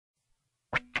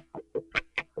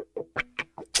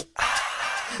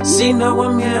She know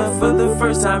I'm here for the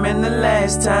first time and the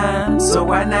last time. So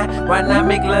why not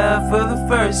make love for the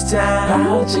first time?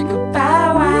 Bow, chicka,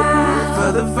 bow, wow.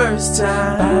 For the first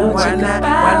time. Bow, why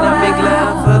not make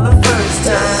love for the first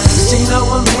time? She know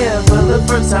I'm here for the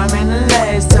first time and the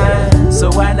last time.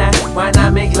 So why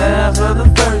not make love for the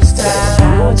first time?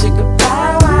 Bow, chicka,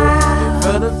 bow, wow.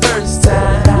 For the first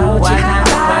time. Why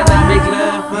not make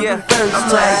love for the first time? I'm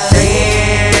like,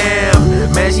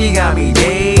 damn, man, she got me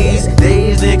dazed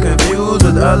and confused.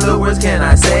 What other words can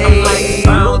I say? I'm like,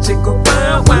 bow, chicka,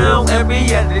 wow, wow, every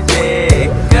other day.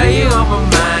 Girl, you on my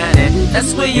mind, and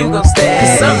that's where you gon' stay.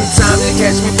 Cause sometimes you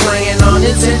catch me playing on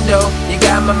Nintendo. You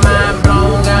got my mind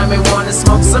blown, got me wanna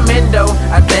smoke some endo.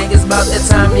 I think it's about that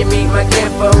time you meet my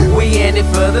kinfolk. We in it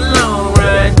for the long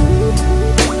run.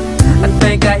 I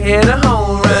think I hit a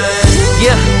home run.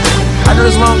 Yeah, I know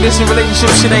this long distance relationship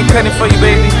shit ain't cutting for you,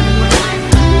 baby.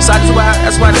 So that's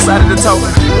why I decided to talk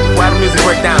while the music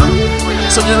break down.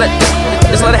 So just let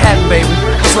it happen, baby.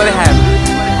 Just let it happen.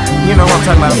 You know what I'm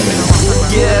talking about.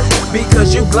 Yeah,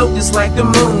 because you glow just like the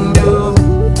moon do.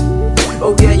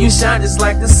 Oh yeah, you shine just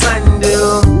like the sun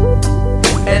do.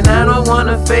 And I don't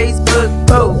wanna Facebook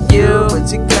poke you,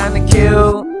 but you kinda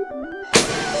cute.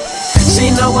 She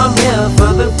know I'm here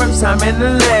for the first time and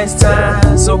the last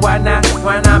time. So why not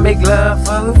make love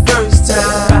for the first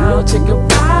time? Bow, chicka,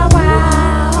 bow,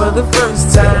 wow. For the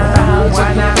first time.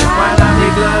 Why not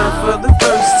make love for the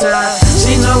first time?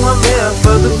 She know I'm here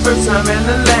for the first time and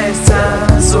the last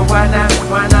time. So why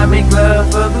not make love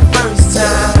for the first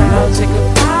time? Bow, chicka,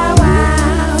 bow,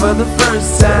 wow. For the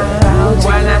first time.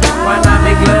 Why not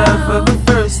make love for the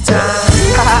first time?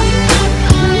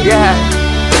 Yeah,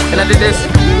 and I did this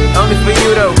only for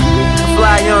you though.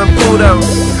 Fly young Pluto.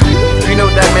 You know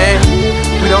that, man.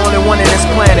 We the only one in this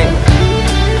planet.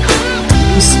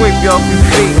 We sweep you off your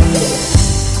feet.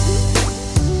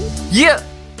 Yeah.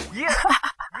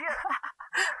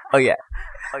 Oh yeah.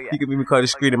 You can be me call the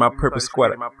street in my purpose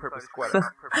squatter.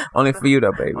 Only for you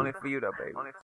though, baby.